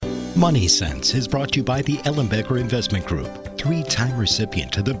Money Sense is brought to you by the Ellenbecker Investment Group, 3-time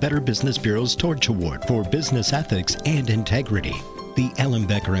recipient of the Better Business Bureau's Torch Award for Business Ethics and Integrity. The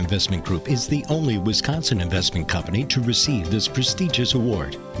Ellenbecker Investment Group is the only Wisconsin investment company to receive this prestigious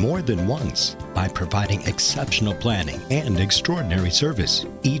award more than once by providing exceptional planning and extraordinary service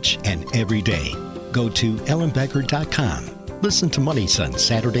each and every day. Go to ellenbecker.com. Listen to Money Sense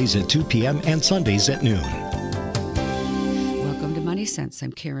Saturdays at 2 p.m. and Sundays at noon. Money Sense.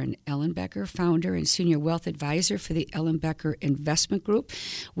 I'm Karen Ellenbecker, founder and senior wealth advisor for the Ellenbecker Investment Group.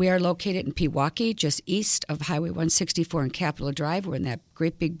 We are located in Pewaukee, just east of Highway 164 and Capitol Drive. We're in that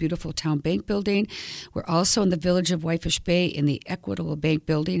great big beautiful town bank building. We're also in the village of Whitefish Bay in the Equitable Bank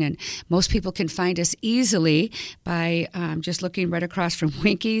building, and most people can find us easily by just looking right across from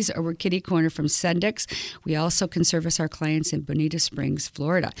Winkies, or we're kitty corner from Sendix. We also can service our clients in Bonita Springs,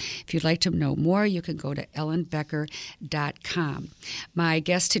 Florida. If you'd like to know more, you can go to ellenbecker.com. My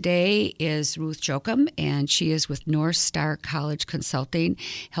guest today is Ruth Joachim, and she is with North Star College Consulting,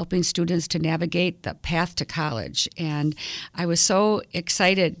 helping students to navigate the path to college. And I was so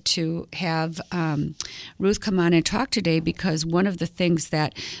excited to have Ruth come on and talk today, because one of the things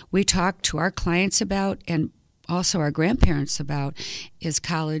that we talk to our clients about and also our grandparents about is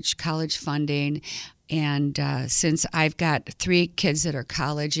college funding. And since I've got 3 kids that are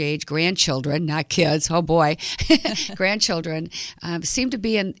college age, grandchildren, not kids, oh boy, grandchildren, seem to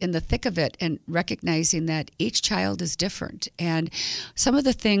be in the thick of it and recognizing that each child is different. And some of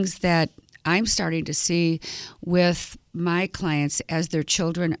the things that I'm starting to see with my clients as their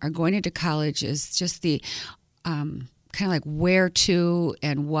children are going into college is just the kind of like where to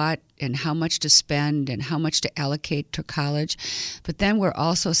and what and how much to spend and how much to allocate to college. But then we're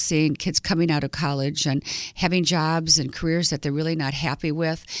also seeing kids coming out of college and having jobs and careers that they're really not happy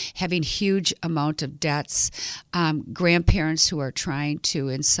with, having huge amount of debts, grandparents who are trying to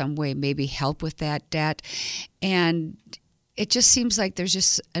in some way maybe help with that debt. And it just seems like there's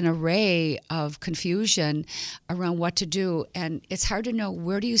just an array of confusion around what to do, and it's hard to know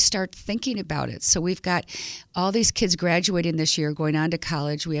where do you start thinking about it. So we've got all these kids graduating this year, going on to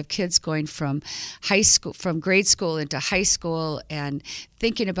college. We have kids going from high school, from grade school into high school, and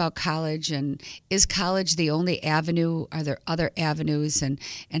thinking about college. And is college the only avenue? Are there other avenues? And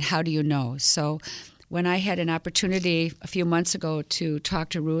how do you know? So when I had an opportunity a few months ago to talk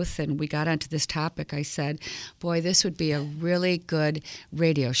to Ruth and we got onto this topic, I said, boy, this would be a really good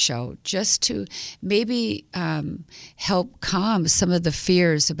radio show just to maybe help calm some of the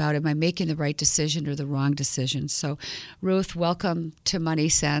fears about am I making the right decision or the wrong decision. So, Ruth, welcome to Money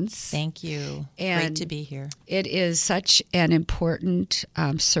Sense. Thank you. And great to be here. It is such an important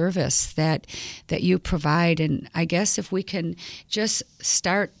service that you provide. And I guess if we can just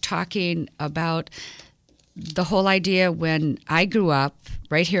start talking about the whole idea, when I grew up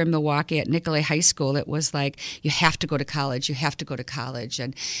right here in Milwaukee at Nicolay High School, it was like, you have to go to college, you have to go to college,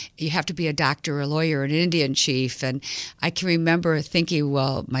 and you have to be a doctor, a lawyer, an Indian chief. And I can remember thinking,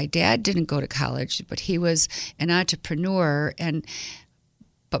 well, my dad didn't go to college, but he was an entrepreneur,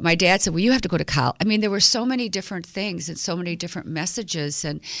 but my dad said, well, you have to go to college. I mean, there were so many different things and so many different messages,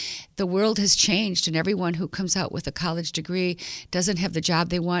 and the world has changed, and everyone who comes out with a college degree doesn't have the job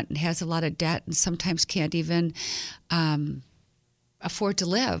they want and has a lot of debt and sometimes can't even afford to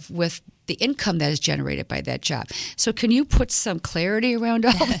live with the income that is generated by that job. So can you put some clarity around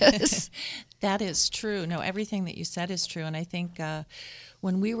all this? That is true. No, everything that you said is true. And I think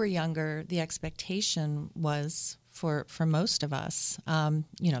when we were younger, the expectation was for most of us,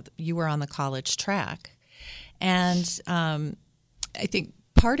 you were on the college track. And I think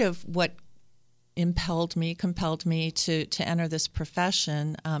part of what compelled me to enter this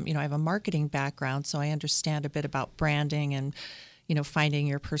profession, I have a marketing background, so I understand a bit about branding and, finding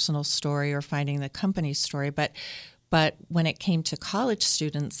your personal story or finding the company's story. But when it came to college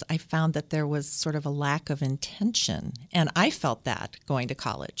students, I found that there was sort of a lack of intention. And I felt that going to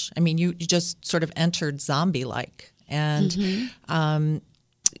college. I mean, you just sort of entered zombie-like. And,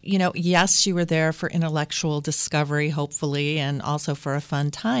 yes, you were there for intellectual discovery, hopefully, and also for a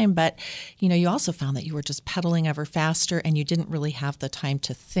fun time. But, you also found that you were just pedaling ever faster and you didn't really have the time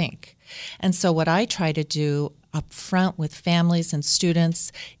to think. And so what I try to do up front with families and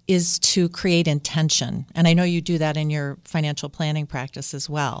students is to create intention. And I know you do that in your financial planning practice as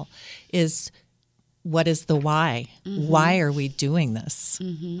well, is what is the why? Mm-hmm. Why are we doing this?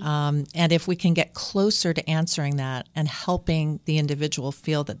 Mm-hmm. And if we can get closer to answering that and helping the individual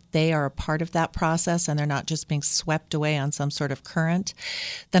feel that they are a part of that process and they're not just being swept away on some sort of current,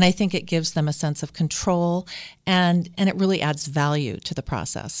 then I think it gives them a sense of control and it really adds value to the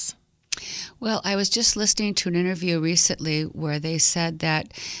process. Well, I was just listening to an interview recently where they said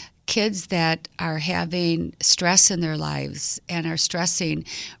that kids that are having stress in their lives and are stressing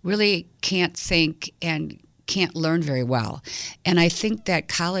really can't think and can't learn very well. And I think that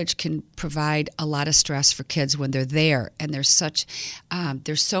college can provide a lot of stress for kids when they're there, and there's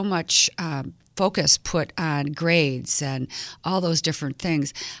so much focus put on grades and all those different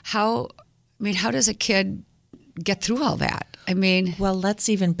things. How does a kid get through all that? Well, let's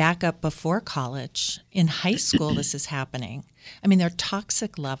even back up before college. In high school, this is happening. There are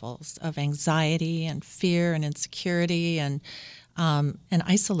toxic levels of anxiety and fear and insecurity and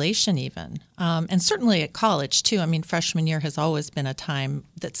isolation even. And certainly at college, too. Freshman year has always been a time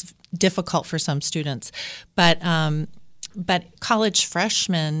that's difficult for some students. But college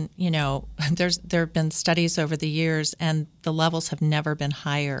freshmen, there have been studies over the years, and the levels have never been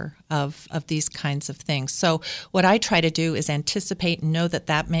higher of these kinds of things. So what I try to do is anticipate and know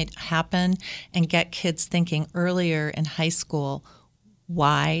that may happen and get kids thinking earlier in high school,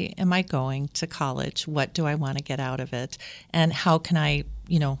 why am I going to college? What do I want to get out of it? And how can I,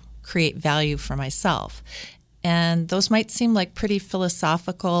 create value for myself? And those might seem like pretty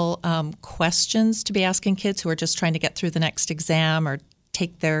philosophical questions to be asking kids who are just trying to get through the next exam or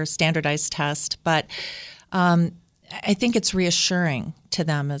take their standardized test. But I think it's reassuring to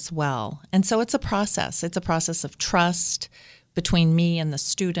them as well. And so it's a process. It's a process of trust between me and the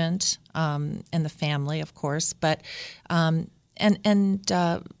student and the family, of course. But and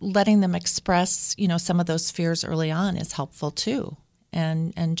letting them express, some of those fears early on is helpful too.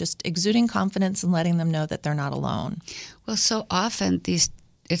 And just exuding confidence and letting them know that they're not alone. Well, so often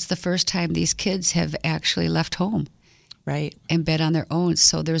it's the first time these kids have actually left home. Right. And been on their own.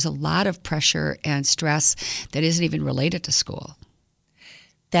 So there's a lot of pressure and stress that isn't even related to school.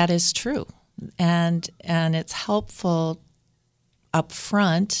 That is true. And it's helpful up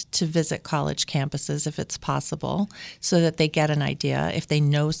front to visit college campuses if it's possible so that they get an idea if they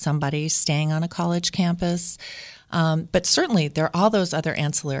know somebody staying on a college campus. But certainly there are all those other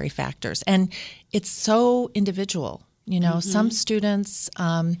ancillary factors. And it's so individual. Some students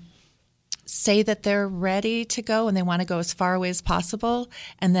say that they're ready to go and they want to go as far away as possible.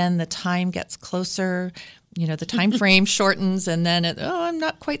 And then the time gets closer, the time frame shortens, and then, I'm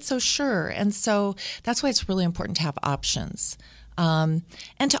not quite so sure. And so that's why it's really important to have options. And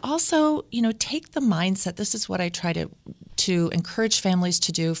to also, take the mindset, this is what I try to encourage families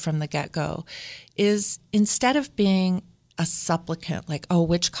to do from the get-go, is instead of being a supplicant, like,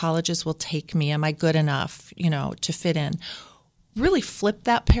 which colleges will take me? Am I good enough, to fit in? Really flip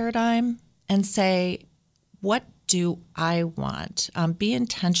that paradigm and say, what do I want? Be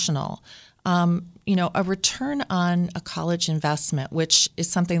intentional. A return on a college investment, which is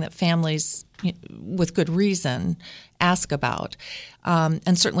something that families, with good reason, ask about.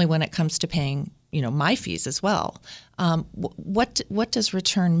 And certainly when it comes to paying, my fees as well. What does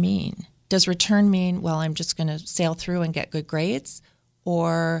return mean? Does return mean, well, I'm just going to sail through and get good grades?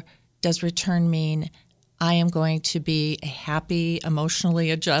 Or does return mean I am going to be a happy,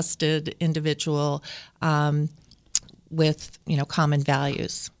 emotionally adjusted individual with, common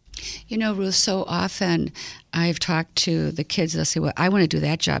values? Ruth, so often I've talked to the kids, they'll say, well, I want to do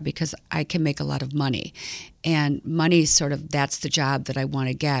that job because I can make a lot of money. And money that's the job that I want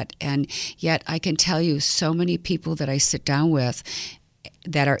to get. And yet I can tell you so many people that I sit down with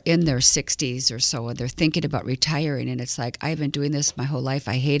that are in their 60s or so, and they're thinking about retiring, and it's like, I've been doing this my whole life.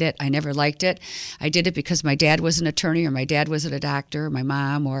 I hate it. I never liked it. I did it because my dad was an attorney, or my dad wasn't a doctor, or my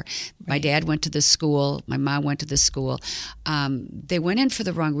mom, or my dad went to this school, my mom went to this school. They went in for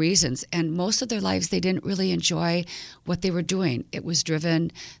the wrong reasons, and most of their lives they didn't really enjoy what they were doing. It was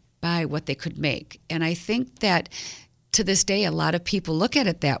driven by what they could make. And I think that to this day, a lot of people look at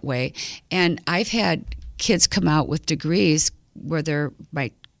it that way. And I've had kids come out with degrees where they're my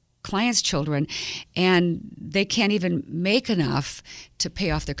clients' children, and they can't even make enough to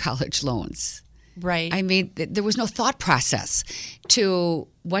pay off their college loans. Right. There was no thought process to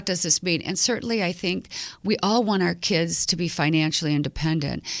what does this mean. And certainly I think we all want our kids to be financially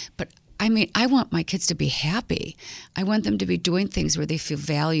independent, but I want my kids to be happy. I want them to be doing things where they feel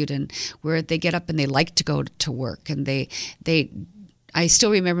valued and where they get up and they like to go to work. And I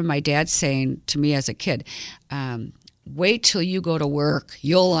still remember my dad saying to me as a kid, wait till you go to work.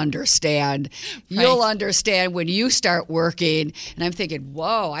 You'll understand. Right. You'll understand when you start working. And I'm thinking,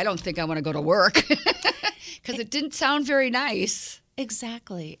 whoa, I don't think I want to go to work because it didn't sound very nice.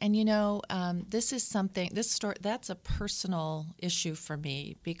 Exactly. And, this is that's a personal issue for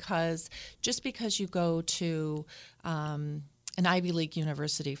me, because just because you go to an Ivy League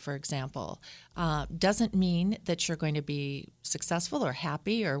university, for example, doesn't mean that you're going to be successful or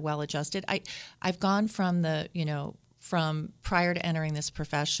happy or well-adjusted. I've gone from the, from prior to entering this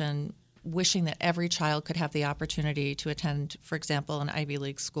profession, wishing that every child could have the opportunity to attend, for example, an Ivy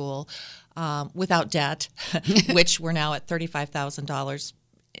League school without debt, which we're now at $35,000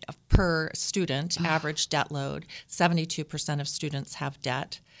 per student, average debt load. 72% of students have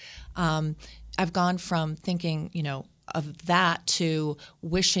debt. I've gone from thinking, of that to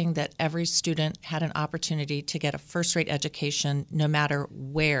wishing that every student had an opportunity to get a first-rate education no matter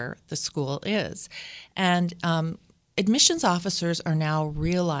where the school is. And admissions officers are now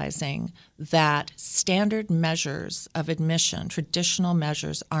realizing that standard measures of admission, traditional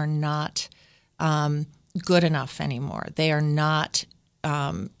measures, are not good enough anymore. They are not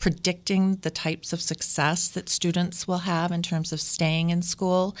predicting the types of success that students will have in terms of staying in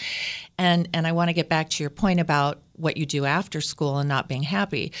school. And I want to get back to your point about what you do after school and not being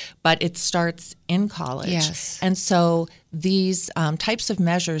happy, but it starts in college. Yes. And so these types of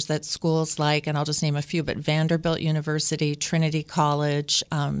measures that schools like, and I'll just name a few, but Vanderbilt University, Trinity College,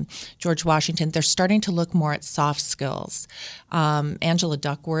 George Washington, they're starting to look more at soft skills. Angela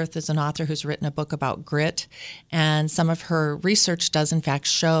Duckworth is an author who's written a book about grit, and some of her research does in fact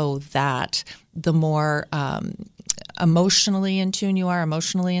show that the more emotionally in tune you are,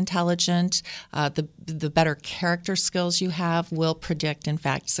 emotionally intelligent, the better character skills you have will predict, in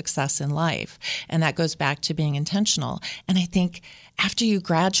fact, success in life. And that goes back to being intentional. And I think after you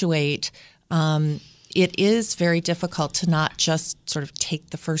graduate, it is very difficult to not just sort of take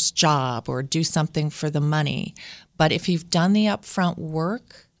the first job or do something for the money. But if you've done the upfront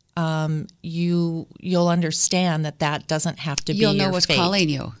work, you'll understand that doesn't have to be your fate. You'll know what's calling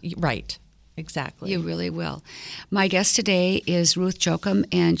you. Right. Exactly. You really will. My guest today is Ruth Joachim,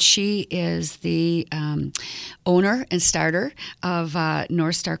 and she is the owner and starter of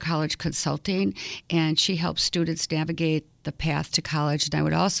North Star College Consulting, and she helps students navigate the path to college. And I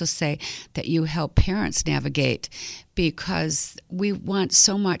would also say that you help parents navigate, because we want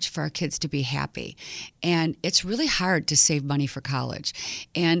so much for our kids to be happy. And it's really hard to save money for college.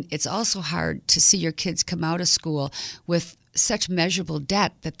 And it's also hard to see your kids come out of school with such measurable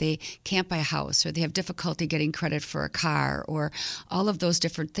debt that they can't buy a house, or they have difficulty getting credit for a car, or all of those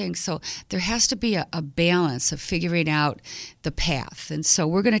different things. So there has to be a balance of figuring out the path. And so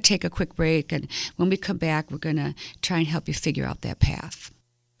we're going to take a quick break, and when we come back, we're going to try and help you figure out that path.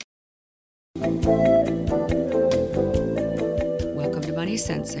 Welcome to Money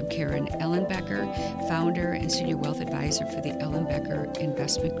Sense. I'm Karen Ellenbecker, founder and senior wealth advisor for the Ellenbecker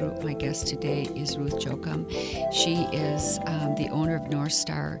Investment Group. My guest today is Ruth Joachim. She is the owner of North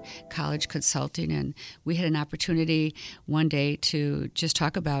Star College Consulting, and we had an opportunity one day to just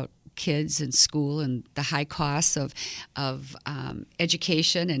talk about kids and school and the high costs of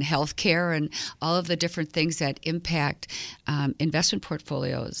education and healthcare and all of the different things that impact investment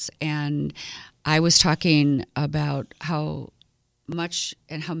portfolios. And I was talking about how much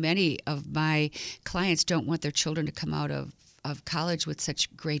and how many of my clients don't want their children to come out of college with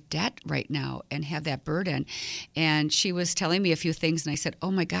such great debt right now and have that burden. And she was telling me a few things, and I said, oh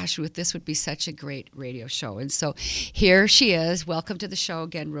my gosh, Ruth, this would be such a great radio show. And so here she is. Welcome to the show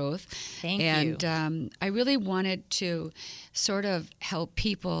again, Ruth. Thank you. And I really wanted to sort of help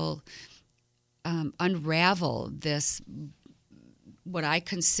people unravel this, what I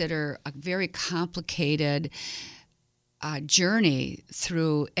consider a very complicated journey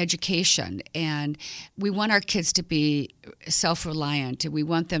through education. And we want our kids to be self-reliant, and we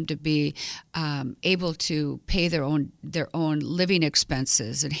want them to be able to pay their own living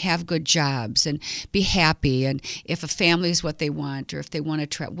expenses and have good jobs and be happy. And if a family is what they want, or if they want to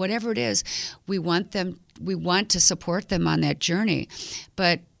try, whatever it is, we want to support them on that journey.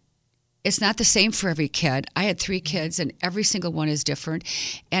 But it's not the same for every kid. I had 3 kids, and every single one is different.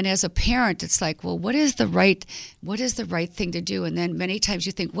 And as a parent, it's like, well, what is the right thing to do? And then many times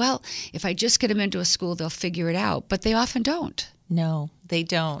you think, well, if I just get them into a school, they'll figure it out. But they often don't. No, they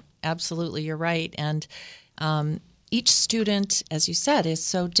don't. Absolutely, you're right. And each student, as you said, is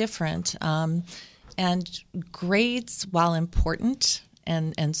so different. And grades, while important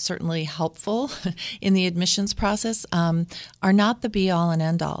and certainly helpful in the admissions process, are not the be-all and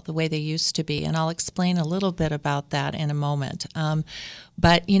end-all the way they used to be. And I'll explain a little bit about that in a moment.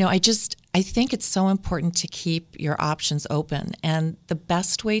 But, I think it's so important to keep your options open. And the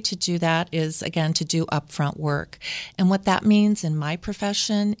best way to do that is, again, to do upfront work. And what that means in my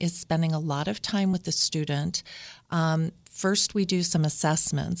profession is spending a lot of time with the student. First, we do some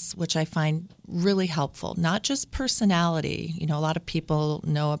assessments, which I find really helpful, not just personality. A lot of people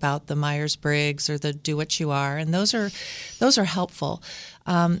know about the Myers-Briggs or the Do What You Are, and those are helpful,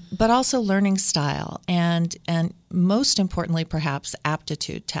 but also learning style and most importantly, perhaps,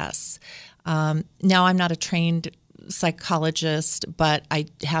 aptitude tests. Now, I'm not a trained psychologist, but I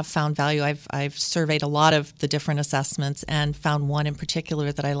have found value. I've surveyed a lot of the different assessments and found one in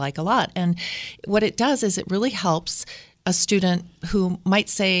particular that I like a lot. And what it does is it really helps a student who might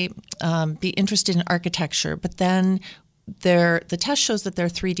say be interested in architecture, but then the test shows that their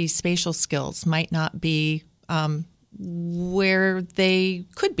 3D spatial skills might not be where they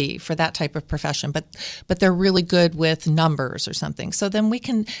could be for that type of profession, but they're really good with numbers or something. So then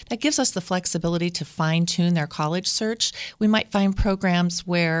that gives us the flexibility to fine tune their college search. We might find programs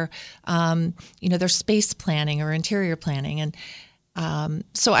where, they're space planning or interior planning. And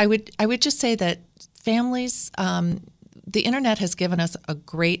so I would just say that families, the internet has given us a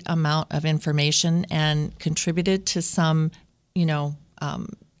great amount of information and contributed to some,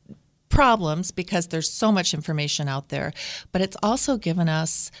 problems because there's so much information out there, but it's also given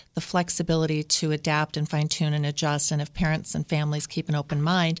us the flexibility to adapt and fine-tune and adjust. And if parents and families keep an open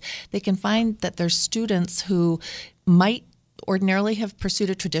mind, they can find that there's students who might ordinarily have pursued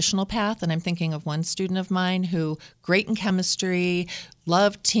a traditional path. And I'm thinking of one student of mine who great in chemistry,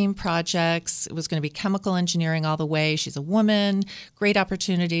 loved team projects, it was going to be chemical engineering all the way. She's a woman, great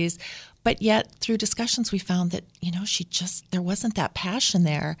opportunities. But yet through discussions, we found that, there wasn't that passion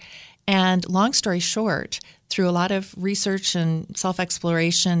there. And long story short, through a lot of research and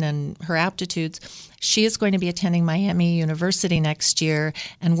self-exploration and her aptitudes, she is going to be attending Miami University next year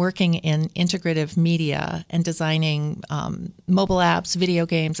and working in integrative media and designing mobile apps, video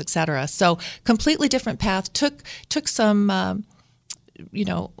games, etc. So completely different path. Took some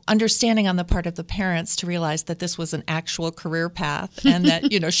understanding on the part of the parents to realize that this was an actual career path and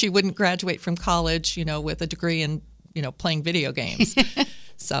that, she wouldn't graduate from college, with a degree in, playing video games.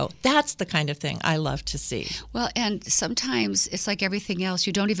 So that's the kind of thing I love to see. Well, and sometimes it's like everything else.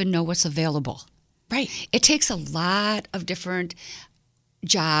 You don't even know what's available. Right. It takes a lot of different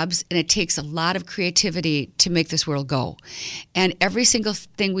jobs, and it takes a lot of creativity to make this world go. And every single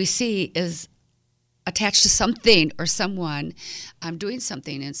thing we see is attached to something or someone doing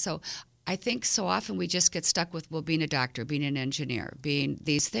something. And so I think so often we just get stuck with, being a doctor, being an engineer, being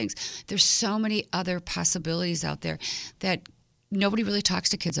these things. There's so many other possibilities out there that nobody really talks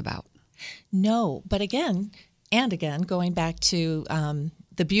to kids about. No, but again, going back to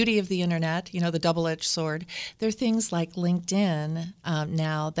the beauty of the internet, the double-edged sword, there are things like LinkedIn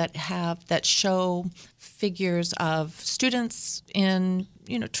now that show figures of students in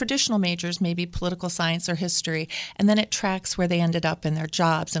traditional majors, maybe political science or history, and then it tracks where they ended up in their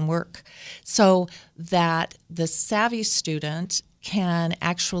jobs and work, so that the savvy student can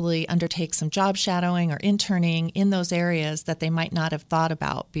actually undertake some job shadowing or interning in those areas that they might not have thought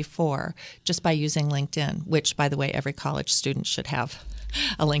about before just by using LinkedIn, which, by the way, every college student should have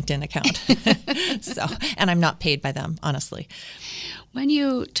a LinkedIn account. And I'm not paid by them, honestly. When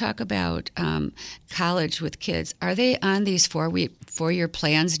you talk about college with kids, are they on these 4-year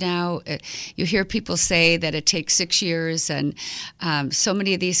plans now? You hear people say that it takes 6 years, and so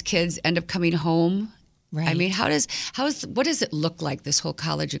many of these kids end up coming home. Right. I mean, what does it look like, this whole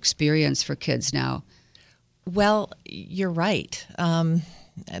college experience for kids now? Well, you're right.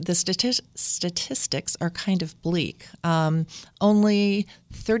 The statistics are kind of bleak. Only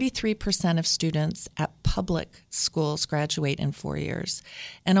 33% of students at public schools graduate in 4 years,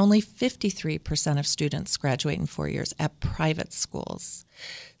 and only 53% of students graduate in 4 years at private schools.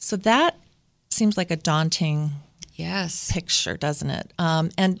 So that seems like a daunting picture, doesn't it?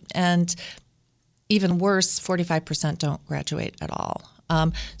 And even worse, 45% don't graduate at all.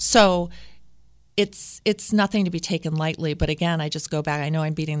 So it's nothing to be taken lightly. But again, I just go back. I know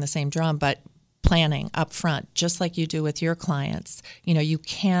I'm beating the same drum, but planning up front, just like you do with your clients. You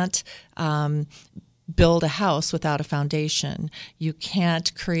can't build a house without a foundation. You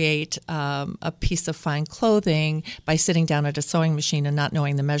can't create a piece of fine clothing by sitting down at a sewing machine and not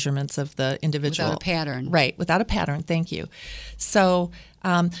knowing the measurements of the individual. Without a pattern. Right, without a pattern. Thank you. So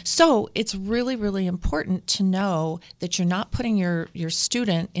it's really, really important to know that you're not putting your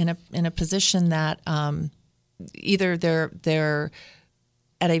student in a position that either they're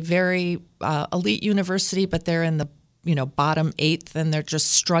at a very elite university, but they're in the bottom eighth, and they're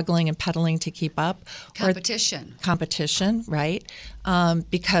just struggling and pedaling to keep up. Competition, right?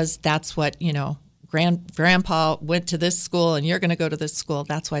 Because that's what, grandpa went to this school and you're going to go to this school.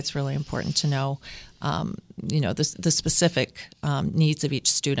 That's why it's really important to know, the specific needs of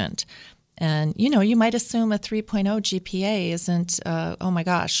each student. And, you might assume a 3.0 GPA isn't, oh my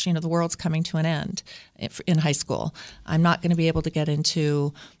gosh, the world's coming to an end in high school. I'm not going to be able to get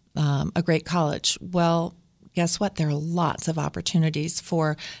into a great college. Well, guess what? There are lots of opportunities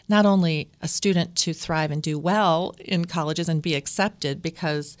for not only a student to thrive and do well in colleges and be accepted,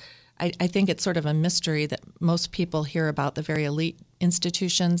 because I think it's sort of a mystery that most people hear about the very elite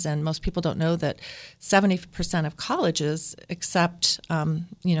institutions, and most people don't know that 70% of colleges accept,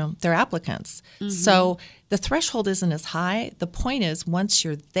 their applicants. So the threshold isn't as high. The point is, once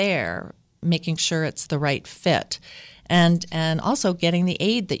you're there, making sure it's the right fit, and also getting the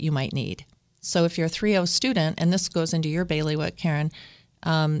aid that you might need. So if you're a 3.0 student, and this goes into your bailiwick, Karen,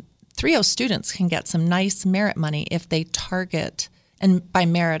 3.0 students can get some nice merit money if they target, and by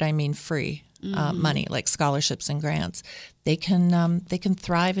merit I mean free money, like scholarships and grants. They can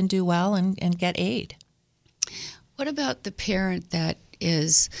thrive and do well and get aid. What about the parent that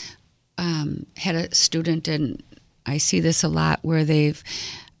is had a student, and I see this a lot, where they've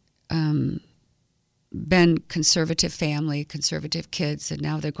been conservative family, conservative kids, and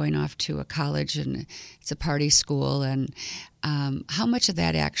now they're going off to a college and it's a party school, and how much of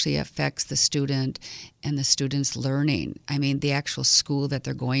that actually affects the student and the student's learning? I mean, the actual school that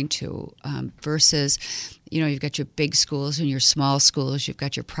they're going to versus, you've got your big schools and your small schools, you've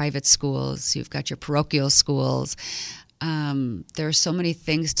got your private schools, you've got your parochial schools. There are so many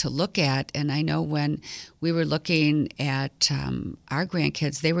things to look at, and I know when we were looking at our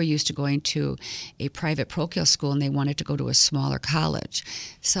grandkids, they were used to going to a private parochial school and they wanted to go to a smaller college.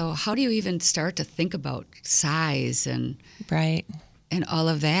 So how do you even start to think about size and right and all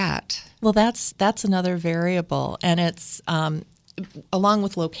of that? Well, that's another variable, and it's along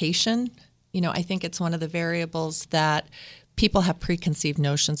with location. I think it's one of the variables that people have preconceived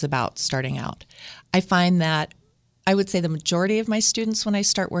notions about starting out. I find that I would say the majority of my students, when I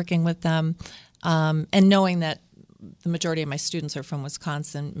start working with them, and knowing that the majority of my students are from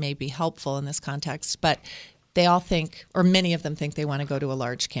Wisconsin may be helpful in this context, but they all think, or many of them think, they want to go to a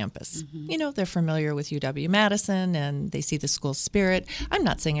large campus. They're familiar with UW-Madison and they see the school spirit. I'm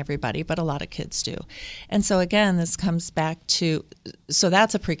not saying everybody, but a lot of kids do. And so again, this comes back to, so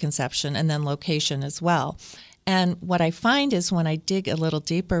that's a preconception, and then location as well. And what I find is when I dig a little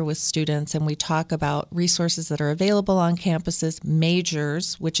deeper with students and we talk about resources that are available on campuses,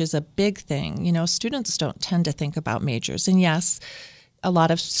 majors, which is a big thing. Students don't tend to think about majors. And yes, a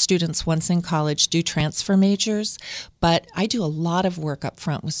lot of students once in college do transfer majors, but I do a lot of work up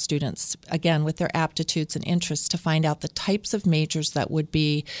front with students, again, with their aptitudes and interests, to find out the types of majors that would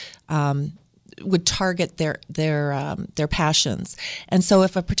be would target their passions. And so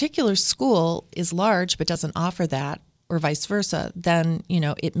if a particular school is large but doesn't offer that, or vice versa, then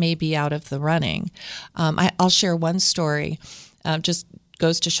it may be out of the running. I'll share one story. Just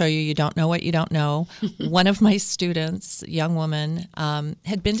goes to show you don't know what you don't know. One of my students, a young woman,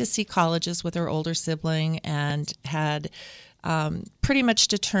 had been to see colleges with her older sibling and had pretty much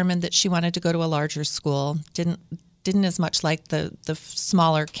determined that she wanted to go to a larger school. Didn't as much like the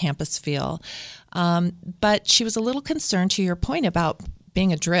smaller campus feel. But she was a little concerned, to your point, about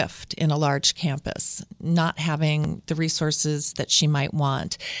being adrift in a large campus, not having the resources that she might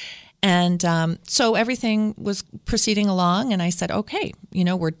want. And so everything was proceeding along, and I said, okay,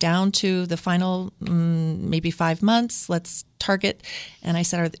 we're down to the final maybe 5 months. Let's target. And I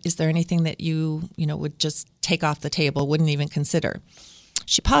said, is there anything that you would just take off the table, wouldn't even consider?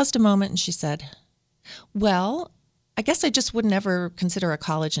 She paused a moment and she said, well, I guess I just would never consider a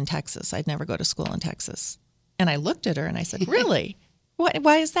college in Texas. I'd never go to school in Texas. And I looked at her and I said, really?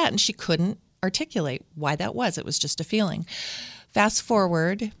 Why is that? And she couldn't articulate why that was. It was just a feeling. Fast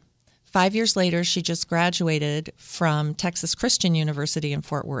forward, 5 years later, she just graduated from Texas Christian University in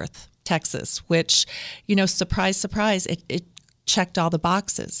Fort Worth, Texas, which, surprise, surprise, it checked all the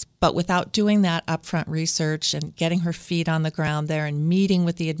boxes. But without doing that upfront research and getting her feet on the ground there and meeting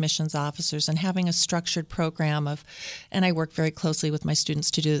with the admissions officers and having a structured program and I work very closely with my students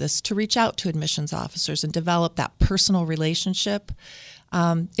to do this, to reach out to admissions officers and develop that personal relationship,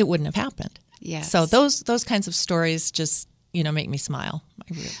 it wouldn't have happened. Yes. So those kinds of stories just, make me smile.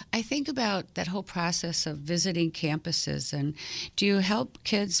 I think about that whole process of visiting campuses, and do you help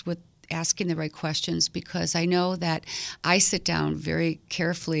kids with asking the right questions? Because I know that I sit down very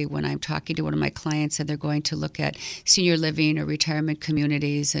carefully when I'm talking to one of my clients and they're going to look at senior living or retirement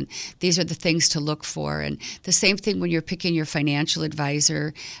communities, and these are the things to look for. And the same thing when you're picking your financial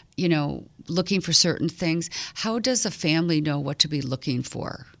advisor, looking for certain things. How does a family know what to be looking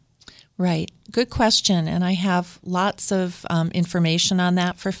for? Right. Good question. And I have lots of information on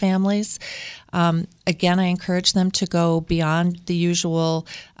that for families. Again, I encourage them to go beyond the usual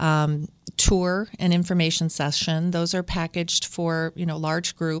tour and information session. Those are packaged for,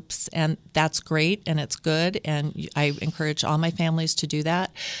 large groups, and that's great and it's good. And I encourage all my families to do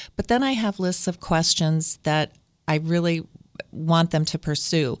that. But then I have lists of questions that I really want them to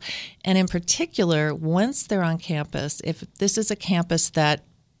pursue. And in particular, once they're on campus, if this is a campus that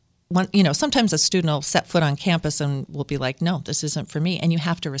sometimes a student will set foot on campus and will be like, no, this isn't for me. And you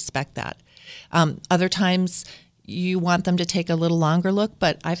have to respect that. Other times you want them to take a little longer look,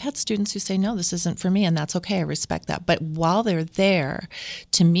 but I've had students who say, no, this isn't for me, and that's okay. I respect that. But while they're there,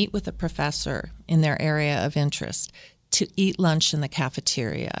 to meet with a professor in their area of interest, to eat lunch in the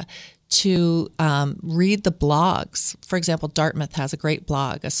cafeteria, to read the blogs. For example, Dartmouth has a great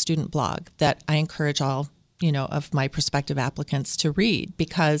blog, a student blog, that I encourage all of my prospective applicants to read,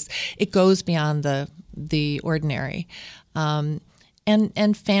 because it goes beyond the ordinary.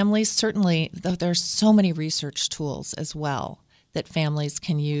 And families, certainly, there's so many research tools as well that families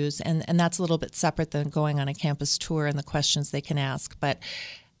can use, and that's a little bit separate than going on a campus tour and the questions they can ask. But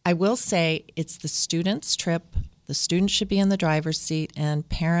I will say it's the student's trip. The student should be in the driver's seat, and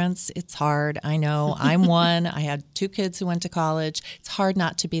parents, it's hard. I know. I'm one. I had 2 kids who went to college. It's hard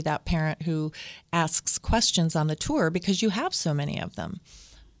not to be that parent who asks questions on the tour because you have so many of them.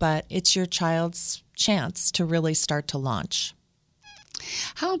 But it's your child's chance to really start to launch.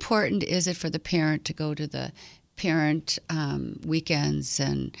 How important is it for the parent to go to the parent weekends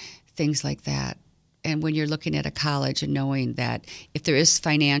and things like that? And when you're looking at a college and knowing that if there is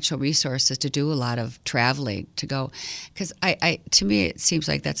financial resources to do a lot of traveling to go, because to me it seems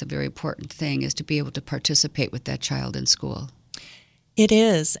like that's a very important thing, is to be able to participate with that child in school. It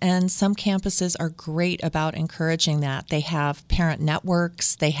is, and some campuses are great about encouraging that. They have parent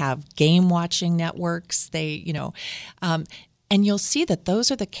networks, they have game watching networks, and you'll see that those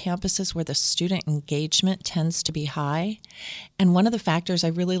are the campuses where the student engagement tends to be high. And one of the factors I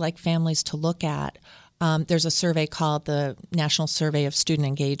really like families to look at, there's a survey called the National Survey of Student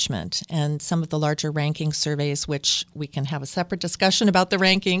Engagement, and some of the larger ranking surveys, which we can have a separate discussion about the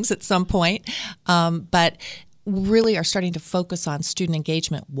rankings at some point, but really are starting to focus on student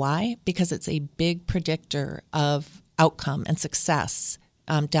engagement. Why? Because it's a big predictor of outcome and success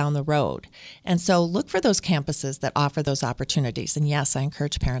down the road. And so look for those campuses that offer those opportunities. And yes, I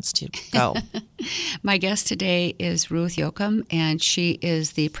encourage parents to go. My guest today is Ruth Joachim, and she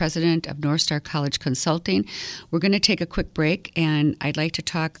is the president of North Star College Consulting. We're going to take a quick break, and I'd like to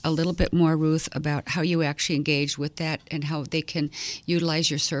talk a little bit more, Ruth, about how you actually engage with that and how they can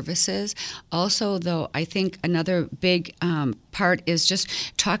utilize your services. Also, though, I think another big part is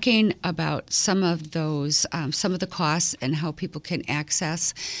just talking about some of those, some of the costs and how people can access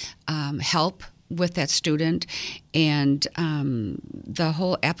help with that student, and the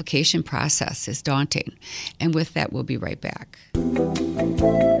whole application process is daunting. And with that, we'll be right back.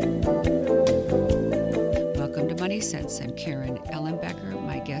 Welcome to Money Sense. I'm Karen Ellenbecker.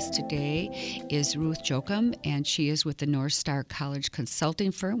 My guest today is Ruth Joachim, and she is with the North Star College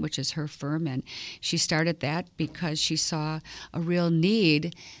Consulting Firm, which is her firm, and she started that because she saw a real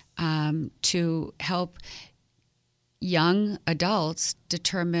need to help young adults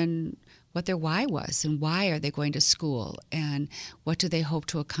determine what their why was, and why are they going to school, and what do they hope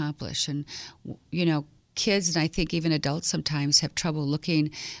to accomplish. And, kids, and I think even adults sometimes, have trouble looking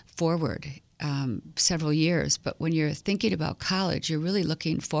forward several years. But when you're thinking about college, you're really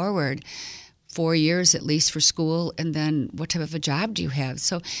looking forward 4 years at least for school, and then what type of a job do you have?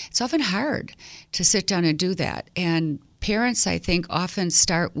 So it's often hard to sit down and do that. And parents, I think, often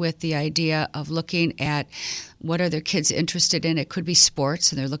start with the idea of looking at what are their kids interested in. It could be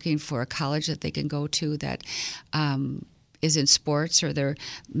sports, and they're looking for a college that they can go to that is in sports, or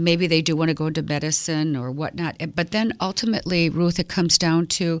maybe they do want to go into medicine or whatnot. But then ultimately, Ruth, it comes down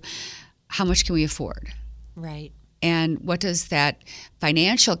to how much can we afford? Right. And what does that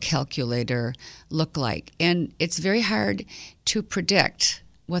financial calculator look like? And it's very hard to predict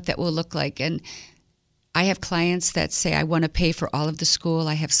what that will look like. And I have clients that say, I want to pay for all of the school.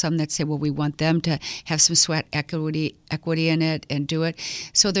 I have some that say, well, we want them to have some sweat equity in it and do it.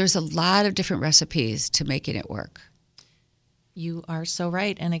 So there's a lot of different recipes to making it work. You are so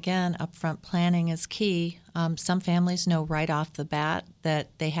right. And again, upfront planning is key. Some families know right off the bat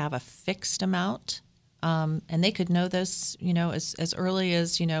that they have a fixed amount. And they could know this, as early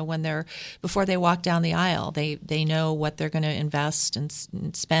as, before they walk down the aisle. They know what they're going to invest and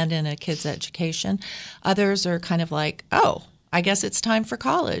spend in a kid's education. Others are kind of like, oh, I guess it's time for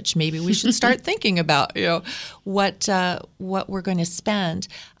college. Maybe we should start thinking about, what we're going to spend.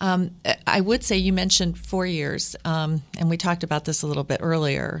 I would say you mentioned 4 years, and we talked about this a little bit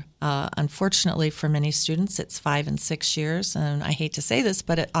earlier. Unfortunately, for many students, it's 5 and 6 years. And I hate to say this,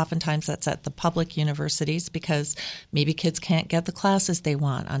 but oftentimes that's at the public universities, because maybe kids can't get the classes they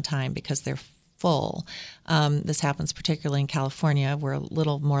want on time because they're full. This happens particularly in California. We're a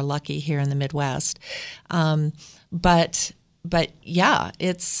little more lucky here in the Midwest. But yeah,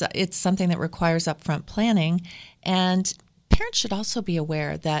 it's something that requires upfront planning, and parents should also be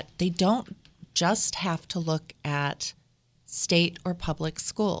aware that they don't just have to look at state or public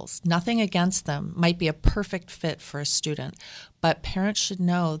schools. Nothing against them, might be a perfect fit for a student, but parents should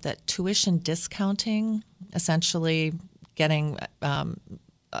know that tuition discounting, essentially getting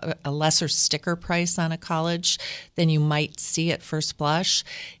a lesser sticker price on a college than you might see at first blush,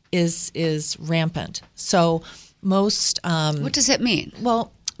 is rampant. So most what does that mean?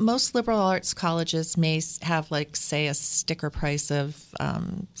 Well, most liberal arts colleges may have, like, say, a sticker price of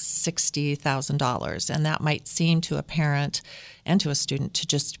 $60,000, and that might seem to a parent and to a student to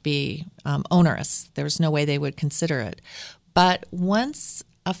just be onerous. There's no way they would consider it. But once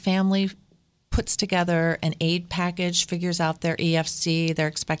a family puts together an aid package, figures out their EFC, their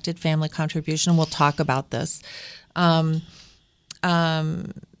expected family contribution, we'll talk about this,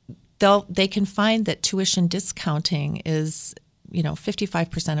 they can find that tuition discounting is,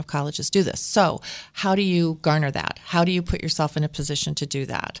 55% of colleges do this. So how do you garner that? How do you put yourself in a position to do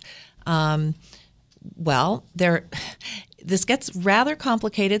that? This gets rather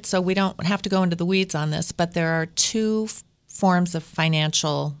complicated, so we don't have to go into the weeds on this, but there are two forms of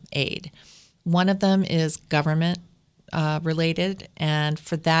financial aid. One of them is government related, and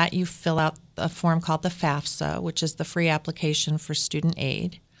for that you fill out a form called the FAFSA, which is the free application for student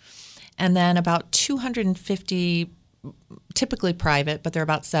aid. And then about 250, typically private, but there are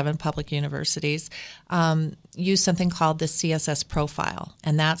about 7 public universities, use something called the CSS profile,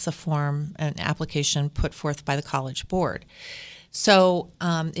 and that's an application put forth by the College Board. So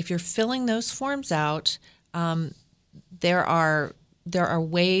if you're filling those forms out, there are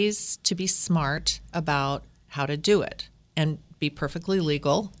ways to be smart about how to do it and be perfectly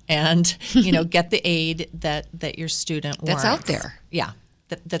legal and get the aid that your student wants. That's out there. Yeah.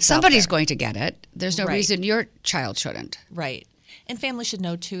 Somebody's going to get it. There's no reason your child shouldn't. Right. And families should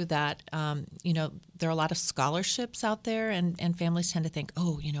know, too, that, there are a lot of scholarships out there, and families tend to think,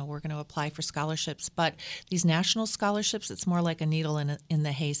 we're going to apply for scholarships. But these national scholarships, it's more like a needle in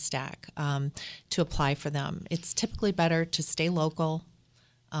the haystack to apply for them. It's typically better to stay local.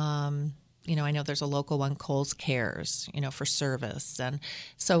 I know there's a local one, Kohl's Cares, for service. And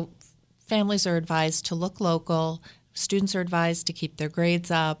so families are advised to look local. Students are advised to keep their grades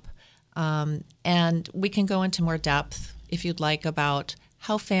up, and we can go into more depth, if you'd like, about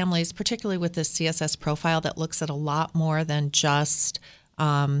how families, particularly with this CSS profile that looks at a lot more than just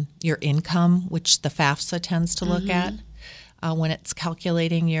your income, which the FAFSA tends to look at when it's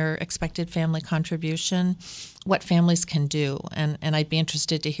calculating your expected family contribution, what families can do. And I'd be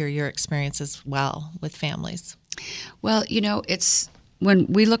interested to hear your experience as well with families. Well, it's when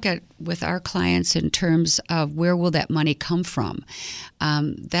we look at with our clients in terms of where will that money come from,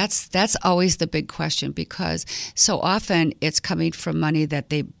 that's always the big question, because so often it's coming from money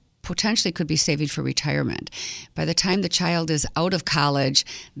that they potentially could be saving for retirement. By the time the child is out of college,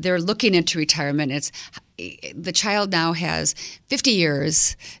 they're looking into retirement. The child now has 50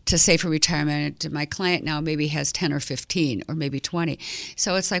 years to save for retirement. My client now maybe has 10 or 15 or maybe 20.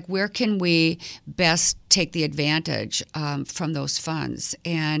 So it's like, where can we best take the advantage from those funds?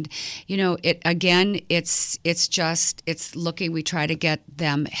 And, it's looking, we try to get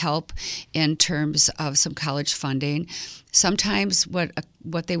them help in terms of some college funding. Sometimes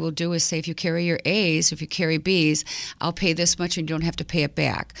what they will do is say, if you carry your A's, if you carry B's, I'll pay this much and you don't have to pay it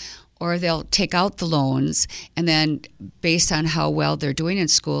back. Or they'll take out the loans, and then based on how well they're doing in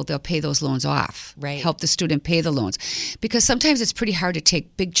school, they'll pay those loans off. Right. Help the student pay the loans. Because sometimes it's pretty hard to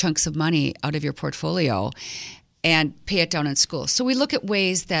take big chunks of money out of your portfolio and pay it down in school. So we look at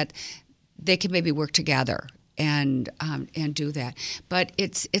ways that they can maybe work together and do that. But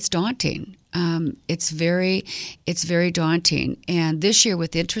it's daunting. It's very daunting. And this year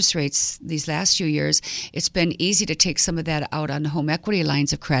with interest rates, these last few years, it's been easy to take some of that out on the home equity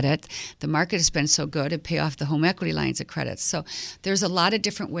lines of credit. The market has been so good to pay off the home equity lines of credit. So there's a lot of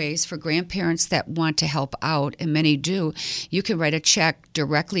different ways for grandparents that want to help out, and many do. You can write a check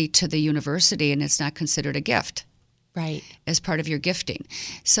directly to the university, and it's not considered a gift. Right. As part of your gifting.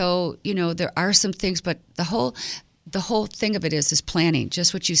 So, there are some things, but the whole thing of it is planning,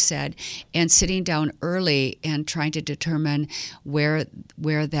 just what you said, and sitting down early and trying to determine where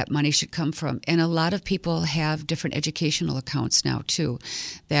that money should come from. And a lot of people have different educational accounts now too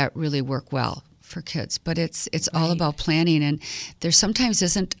that really work well for kids. But it's all about planning, and there sometimes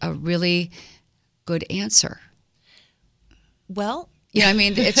isn't a really good answer. Well,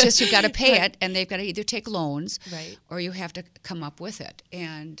 it's just you've got to pay it, and they've got to either take loans, right, or you have to come up with it.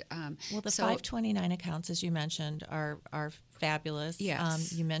 And the 529 accounts, as you mentioned, are fabulous.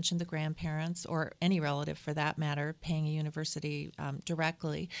 Yes. You mentioned the grandparents, or any relative for that matter, paying a university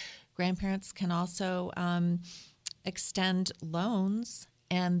directly. Grandparents can also extend loans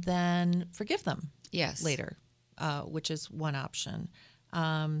and then forgive them Yes. later, which is one option.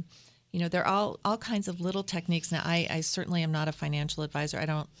 There are all kinds of little techniques. Now, I certainly am not a financial advisor. I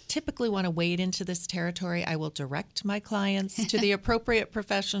don't typically want to wade into this territory. I will direct my clients to the appropriate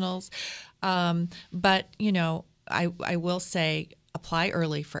professionals. But, I will say apply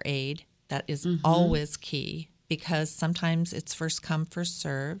early for aid. That is always key, because sometimes it's first come, first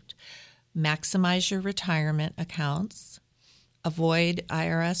served. Maximize your retirement accounts. Avoid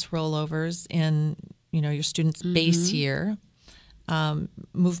IRS rollovers in, your student's base year.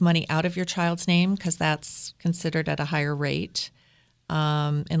 Move money out of your child's name, because that's considered at a higher rate,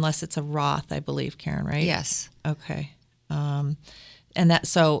 unless it's a Roth, I believe, Karen, right? Yes. Okay.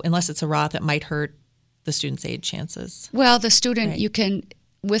 So unless it's a Roth, it might hurt the student's aid chances. Well, the student, Right. you can,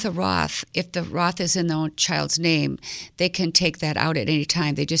 with a Roth, if the Roth is in the own child's name, they can take that out at any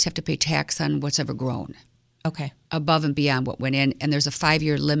time. They just have to pay tax on what's ever grown Okay. above and beyond what went in. And there's a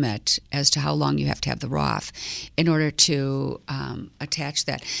 5-year limit as to how long you have to have the Roth in order to attach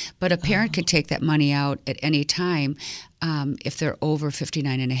that. But a parent can take that money out at any time if they're over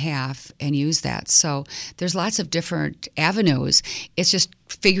 59 and a half and use that. So there's lots of different avenues. It's just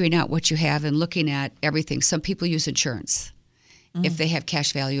figuring out what you have and looking at everything. Some people use insurance if they have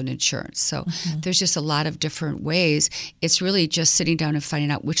cash value in insurance. So there's just a lot of different ways. It's really just sitting down and finding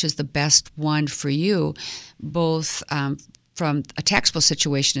out which is the best one for you, both from a taxable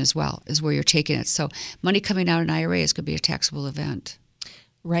situation as well, is where you're taking it. So money coming out in IRAs could be a taxable event.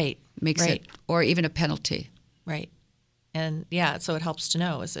 Right. Makes right. it, or even a penalty. Right. And so it helps to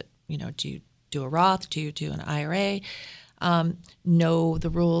know, is it, do you do a Roth? Do you do an IRA? Know the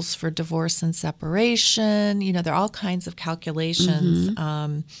rules for divorce and separation. There are all kinds of calculations.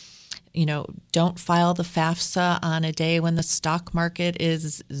 Don't file the FAFSA on a day when the stock market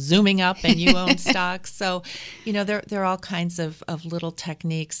is zooming up and you own stocks. So, there are all kinds of little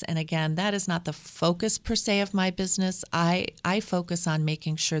techniques. And again, that is not the focus per se of my business. I focus on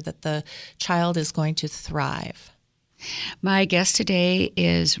making sure that the child is going to thrive. My guest today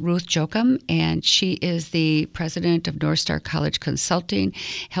is Ruth Joachim, and she is the president of North Star College Consulting,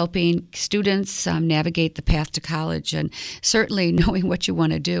 helping students navigate the path to college. And certainly knowing what you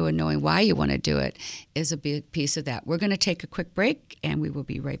want to do and knowing why you want to do it is a big piece of that. We're going to take a quick break, and we will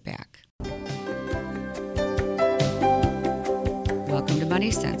be right back. Welcome to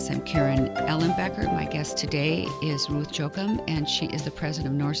Money Sense. I'm Karen Ellenbecker. My guest today is Ruth Joachim, and she is the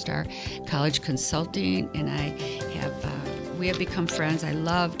president of North Star College Consulting. And we have become friends. I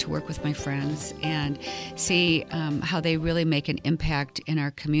love to work with my friends and see how they really make an impact in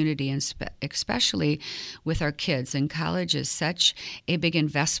our community, and especially with our kids. And college is such a big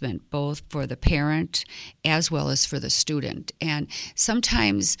investment, both for the parent as well as for the student. And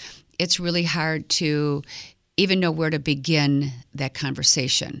sometimes it's really hard to even know where to begin that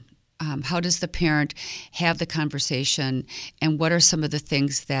conversation. How does the parent have the conversation, and what are some of the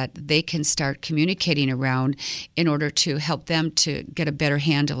things that they can start communicating around in order to help them to get a better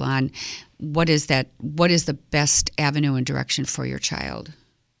handle on what is the best avenue and direction for your child?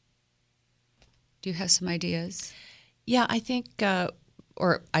 Do you have some ideas? Yeah, I think,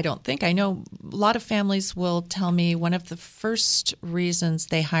 I know a lot of families will tell me one of the first reasons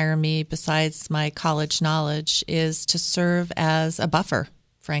they hire me, besides my college knowledge, is to serve as a buffer,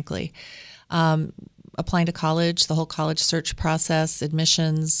 frankly. Applying to college, the whole college search process,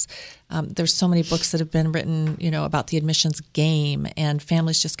 admissions. There's so many books that have been written, about the admissions game, and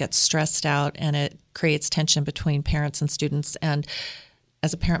families just get stressed out, and it creates tension between parents and students. And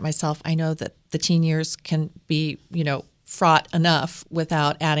as a parent myself, I know that the teen years can be, fraught enough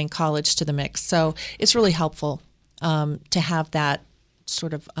without adding college to the mix. So it's really helpful to have that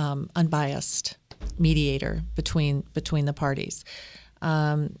sort of unbiased mediator between the parties.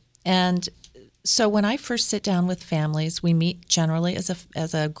 And so when I first sit down with families, we meet generally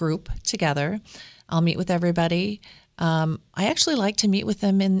as a group together. I'll meet with everybody. I actually like to meet with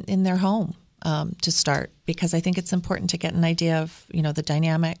them in their home to start, because I think it's important to get an idea of the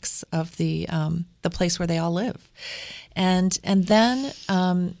dynamics of the place where they all live, and then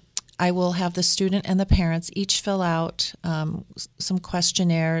I will have the student and the parents each fill out some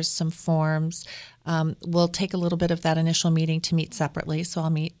questionnaires, some forms. We'll take a little bit of that initial meeting to meet separately. So I'll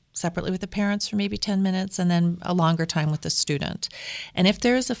meet separately with the parents for maybe 10 minutes and then a longer time with the student. And if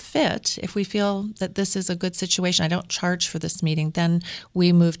there's a fit, if we feel that this is a good situation, I don't charge for this meeting, then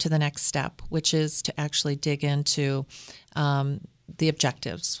we move to the next step, which is to actually dig into the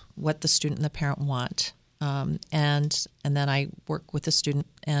objectives, what the student and the parent want. And then I work with the student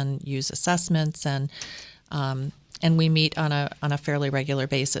and use assessments and and we meet on a fairly regular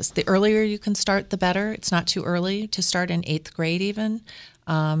basis. The earlier you can start, the better. It's not too early to start in 8th grade even,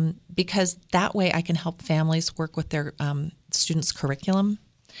 because that way I can help families work with their students' curriculum.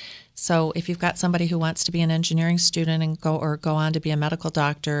 So if you've got somebody who wants to be an engineering student and go on to be a medical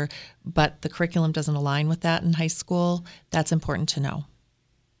doctor, but the curriculum doesn't align with that in high school, that's important to know.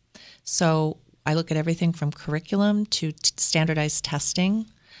 So I look at everything from curriculum to standardized testing.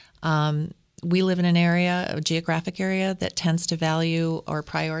 We live in an area, a geographic area, that tends to value or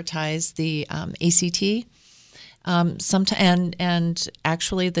prioritize the ACT. And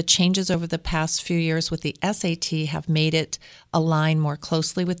actually the changes over the past few years with the SAT have made it align more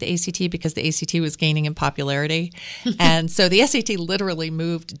closely with the ACT because the ACT was gaining in popularity. And so the SAT literally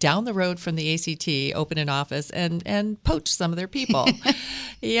moved down the road from the ACT, opened an office, and poached some of their people.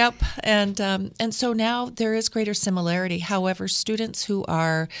 Yep. And so now there is greater similarity. However, students who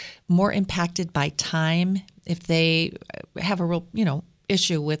are more impacted by time, if they have a real,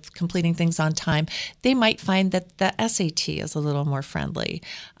 issue with completing things on time, they might find that the SAT is a little more friendly.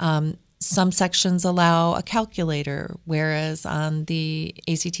 Some sections allow a calculator, whereas on the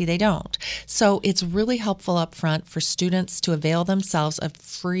ACT they don't. So it's really helpful up front for students to avail themselves of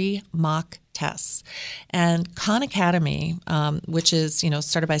free mock tests. And Khan Academy, which is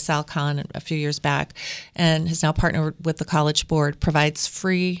started by Sal Khan a few years back and has now partnered with the College Board, provides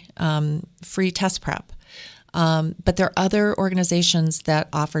free test prep. But there are other organizations that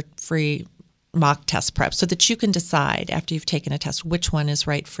offer free mock test prep so that you can decide after you've taken a test which one is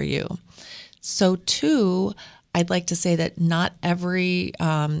right for you. So too, I'd like to say that not every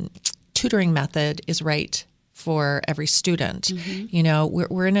tutoring method is right for every student.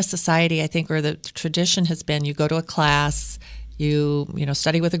 Mm-hmm. We're in a society, I think, where the tradition has been you go to a class, you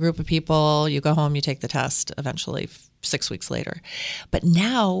study with a group of people, you go home, you take the test eventually 6 weeks later. But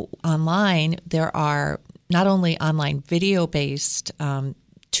now online, there are not only online video-based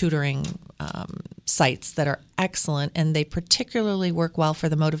tutoring sites that are excellent, and they particularly work well for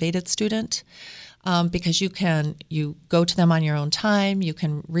the motivated student because you go to them on your own time, you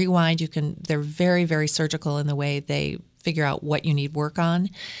can rewind, they're very, very surgical in the way they figure out what you need work on.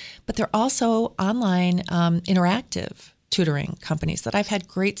 But they're also online interactive tutoring companies that I've had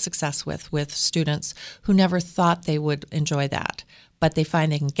great success with students who never thought they would enjoy that, but they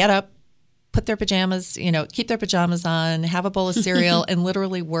find they can get up, put their pajamas, keep their pajamas on, have a bowl of cereal, and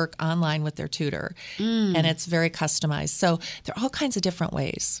literally work online with their tutor. And it's very customized. So there are all kinds of different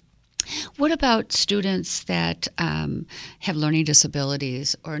ways. What about students that have learning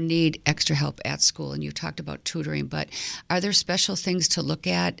disabilities or need extra help at school? And you talked about tutoring, but are there special things to look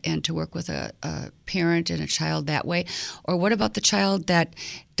at and to work with a parent and a child that way? Or what about the child that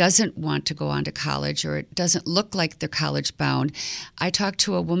doesn't want to go on to college or it doesn't look like they're college bound? I talked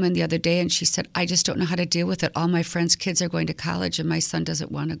to a woman the other day and she said, I just don't know how to deal with it. All my friends' kids are going to college and my son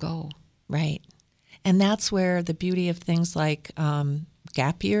doesn't want to go. Right. And that's where the beauty of things like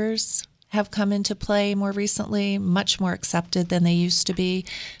gap years have come into play more recently, much more accepted than they used to be.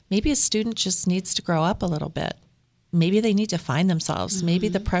 Maybe a student just needs to grow up a little bit. Maybe they need to find themselves. Mm-hmm. Maybe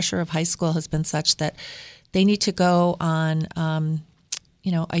the pressure of high school has been such that they need to go on, a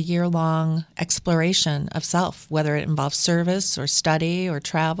year-long exploration of self, whether it involves service or study or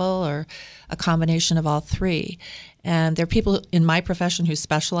travel or a combination of all three. And there are people in my profession who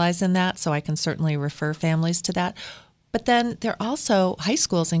specialize in that, so I can certainly refer families to that. But then there are also high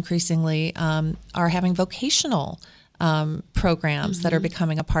schools increasingly are having vocational programs mm-hmm. that are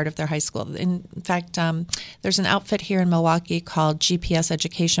becoming a part of their high school. In fact, there's an outfit here in Milwaukee called GPS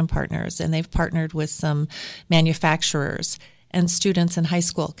Education Partners, and they've partnered with some manufacturers. And students in high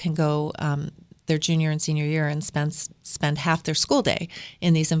school can go their junior and senior year and spend half their school day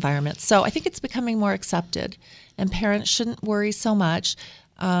in these environments. So I think it's becoming more accepted, and parents shouldn't worry so much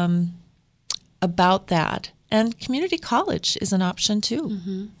about that. And community college is an option, too,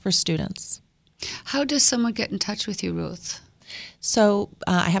 mm-hmm. for students. How does someone get in touch with you, Ruth? So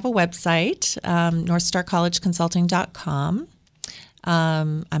I have a website, northstarcollegeconsulting.com.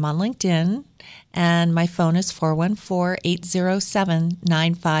 I'm on LinkedIn, and my phone is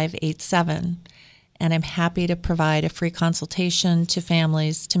 414-807-9587. And I'm happy to provide a free consultation to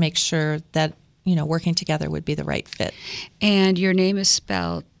families to make sure that, working together would be the right fit. And your name is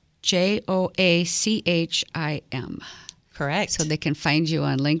spelled Joachim. Correct. So they can find you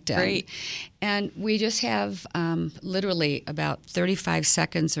on LinkedIn. Great. And we just have literally about 35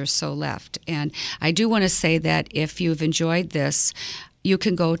 seconds or so left. And I do want to say that if you've enjoyed this, you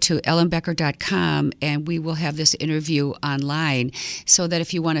can go to ellenbecker.com and we will have this interview online so that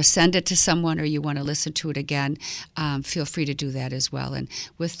if you want to send it to someone or you want to listen to it again, feel free to do that as well. And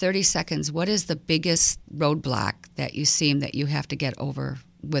with 30 seconds, what is the biggest roadblock that you seem that you have to get over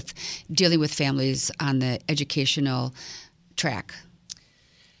with dealing with families on the educational track?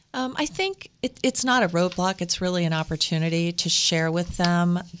 I think it's not a roadblock. It's really an opportunity to share with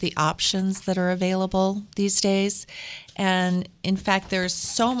them the options that are available these days. And in fact, there's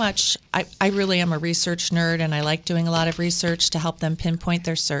so much. I really am a research nerd, and I like doing a lot of research to help them pinpoint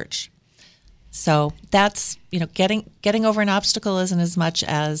their search. So that's, getting over an obstacle isn't as much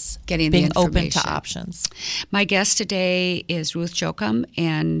as being open to options. My guest today is Ruth Joachim,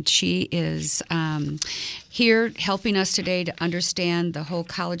 and she is here helping us today to understand the whole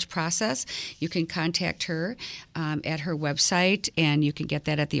college process. You can contact her at her website, and you can get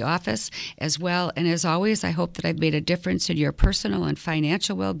that at the office as well. And as always, I hope that I've made a difference in your personal and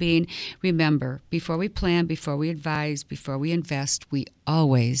financial well-being. Remember, before we plan, before we advise, before we invest, we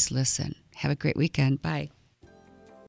always listen. Have a great weekend. Bye.